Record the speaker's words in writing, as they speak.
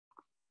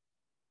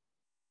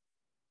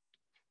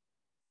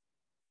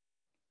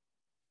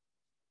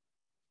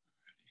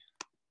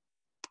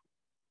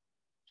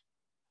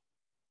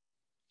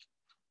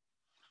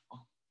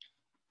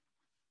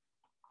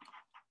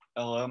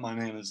Hello, my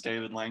name is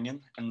David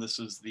Langan, and this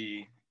is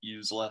the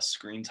Use Less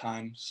Screen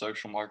Time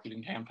social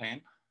marketing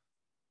campaign.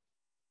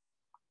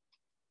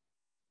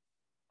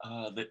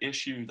 The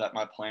issue that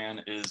my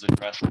plan is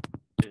addressing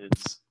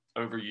is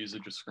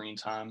overusage of screen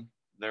time.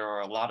 There are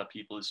a lot of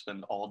people who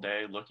spend all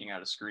day looking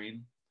at a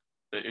screen.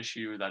 The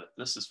issue that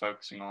this is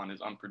focusing on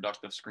is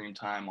unproductive screen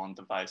time on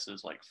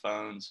devices like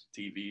phones,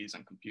 TVs,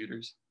 and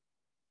computers.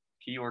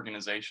 Key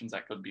organizations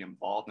that could be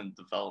involved in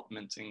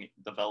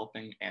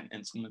developing and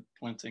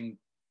implementing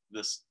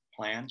this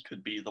plan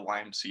could be the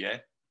YMCA.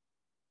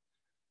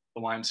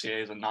 The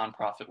YMCA is a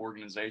nonprofit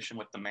organization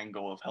with the main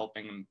goal of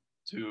helping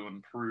to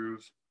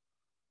improve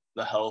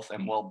the health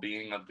and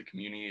well-being of the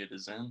community it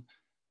is in.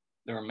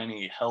 There are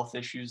many health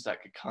issues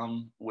that could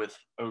come with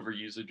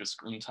overusage of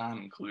screen time,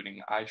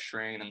 including eye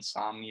strain,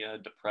 insomnia,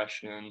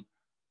 depression.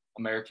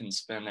 Americans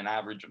spend an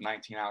average of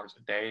 19 hours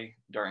a day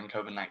during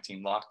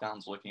COVID-19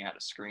 lockdowns looking at a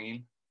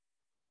screen.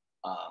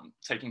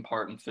 Taking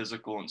part in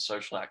physical and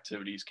social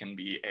activities can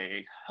be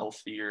a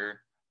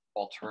healthier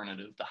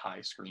alternative to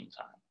high screen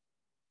time.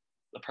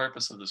 The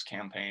purpose of this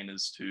campaign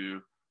is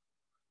to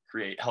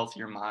create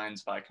healthier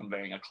minds by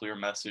conveying a clear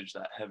message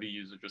that heavy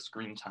usage of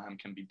screen time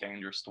can be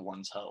dangerous to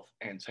one's health,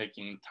 and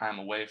taking time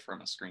away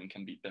from a screen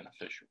can be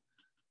beneficial.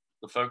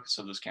 The focus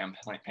of this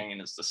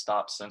campaign is to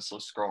stop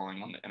senseless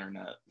scrolling on the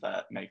internet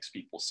that makes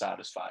people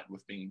satisfied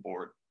with being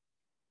bored.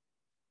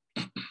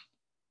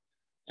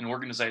 An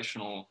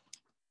organizational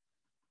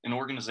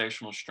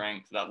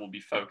strength that will be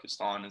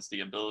focused on is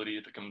the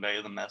ability to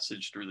convey the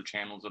message through the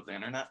channels of the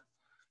internet.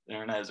 The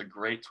internet is a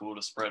great tool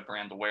to spread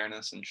brand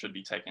awareness and should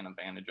be taken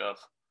advantage of.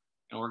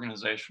 An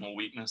organizational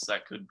weakness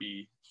that could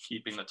be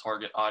keeping the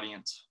target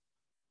audience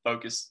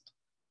focused.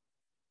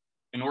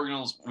 An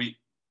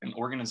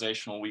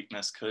organizational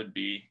weakness could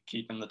be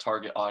keeping the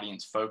target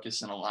audience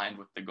focused and aligned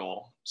with the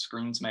goal.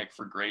 Screens make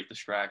for great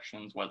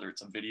distractions, whether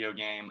it's a video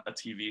game, a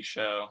TV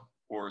show,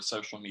 or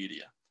social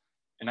media.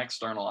 An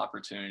external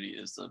opportunity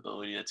is the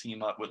ability to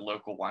team up with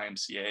local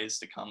YMCAs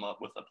to come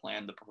up with a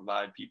plan to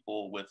provide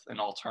people with an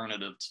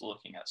alternative to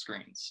looking at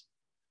screens.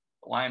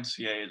 The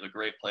YMCA is a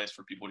great place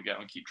for people to go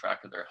and keep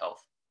track of their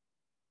health.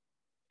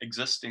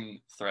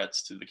 Existing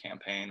threats to the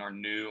campaign are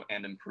new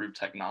and improved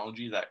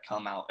technology that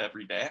come out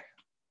every day.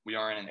 We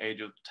are in an age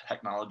of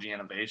technology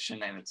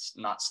innovation, and it's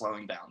not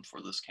slowing down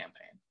for this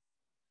campaign.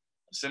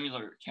 A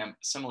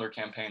similar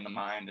campaign to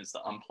mine is the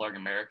Unplug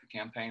America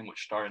campaign,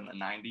 which started in the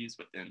 90s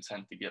with the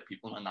intent to get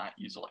people to not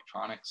use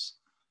electronics.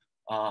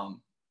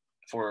 And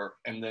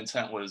the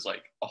intent was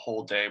like a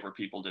whole day where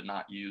people did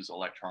not use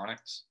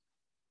electronics.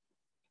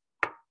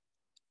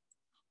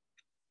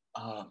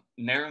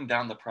 Narrowing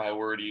down the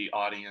priority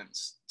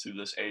audience to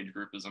this age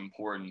group is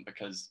important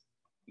because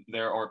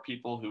there are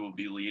people who will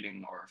be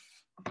leading our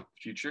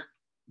future.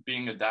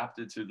 Being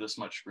adapted to this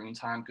much screen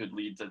time could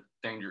lead to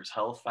dangerous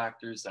health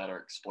factors that are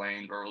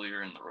explained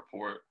earlier in the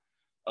report.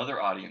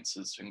 Other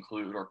audiences to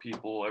include are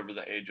people over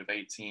the age of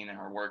 18 and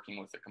are working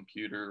with a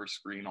computer or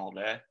screen all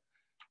day.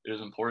 It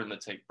is important to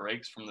take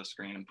breaks from the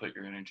screen and put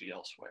your energy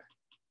elsewhere.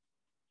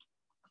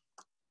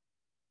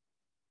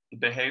 The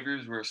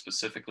behaviors we're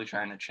specifically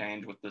trying to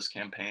change with this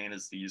campaign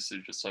is the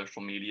usage of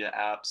social media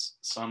apps.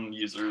 Some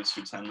users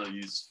who tend to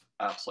use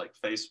apps like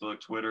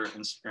Facebook, Twitter,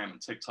 Instagram,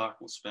 and TikTok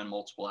will spend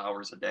multiple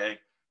hours a day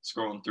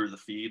scrolling through the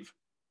feed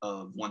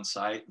of one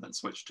site, then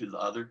switch to the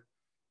other.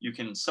 You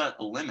can set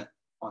a limit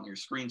on your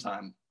screen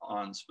time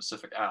on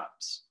specific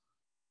apps.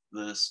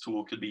 This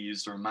tool could be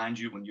used to remind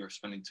you when you're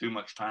spending too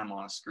much time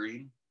on a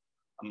screen.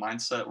 A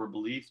mindset or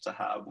belief to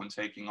have when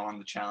taking on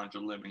the challenge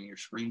of limiting your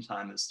screen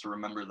time is to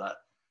remember that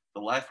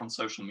the life on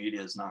social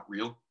media is not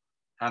real.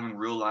 Having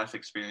real life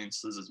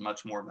experiences is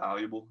much more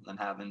valuable than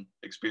having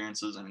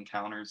experiences and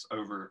encounters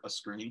over a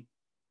screen.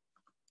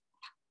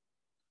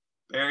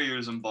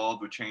 Barriers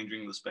involved with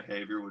changing this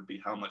behavior would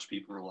be how much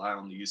people rely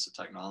on the use of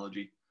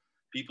technology.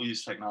 People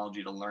use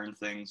technology to learn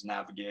things,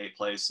 navigate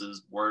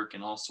places, work,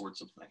 and all sorts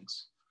of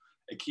things.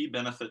 A key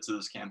benefit to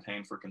this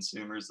campaign for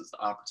consumers is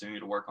the opportunity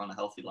to work on a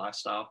healthy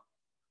lifestyle.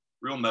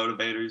 Real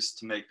motivators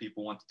to make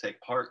people want to take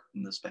part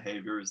in this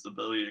behavior is the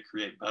ability to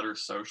create better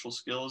social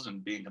skills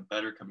and being a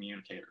better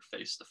communicator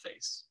face to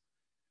face.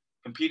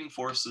 Competing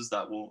forces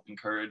that will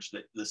encourage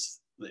the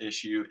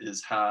issue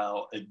is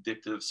how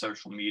addictive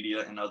social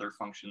media and other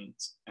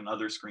functions and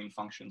other screen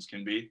functions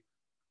can be.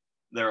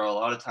 There are a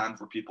lot of times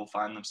where people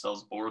find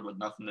themselves bored with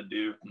nothing to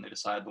do and they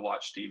decide to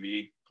watch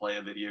TV, play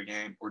a video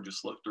game, or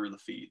just look through the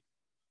feed.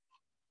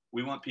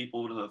 We want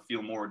people to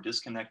feel more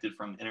disconnected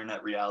from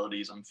internet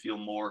realities and feel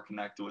more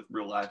connected with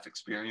real life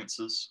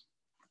experiences.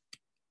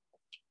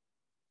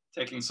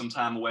 Taking some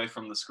time away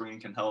from the screen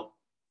can help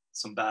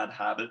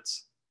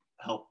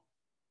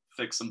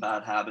fix some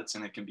bad habits,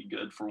 and it can be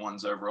good for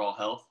one's overall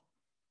health.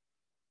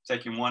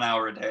 Taking 1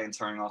 hour a day and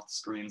turning off the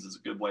screens is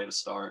a good way to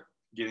start.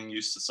 Getting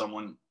used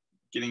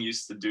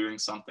to doing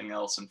something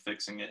else and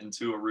fixing it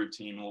into a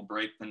routine will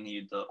break the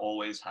need to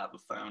always have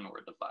a phone or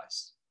a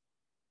device.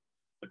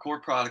 The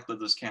core product of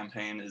this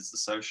campaign is the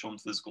social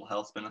and physical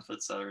health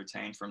benefits that are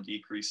attained from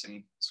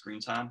decreasing screen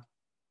time.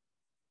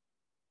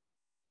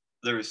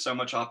 There is so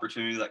much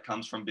opportunity that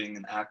comes from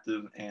being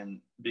active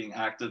and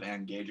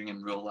engaging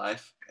in real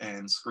life,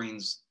 and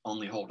screens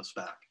only hold us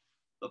back.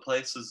 The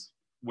places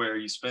where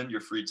you spend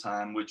your free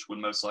time, which would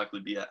most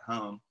likely be at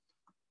home,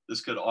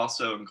 this could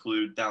also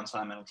include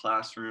downtime in a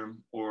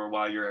classroom or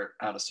while you're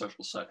at a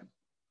social setting.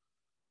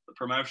 The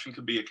promotion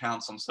could be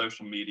accounts on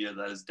social media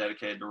that is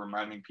dedicated to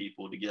reminding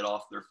people to get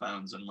off their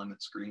phones and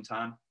limit screen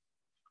time.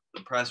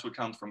 The press would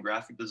come from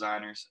graphic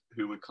designers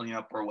who would clean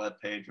up our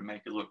webpage and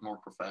make it look more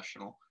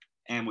professional,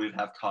 and we would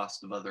have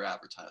costs of other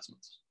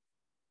advertisements.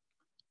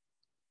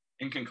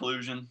 In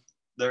conclusion,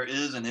 there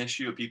is an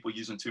issue of people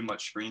using too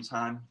much screen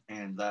time,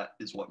 and that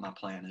is what my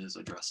plan is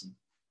addressing.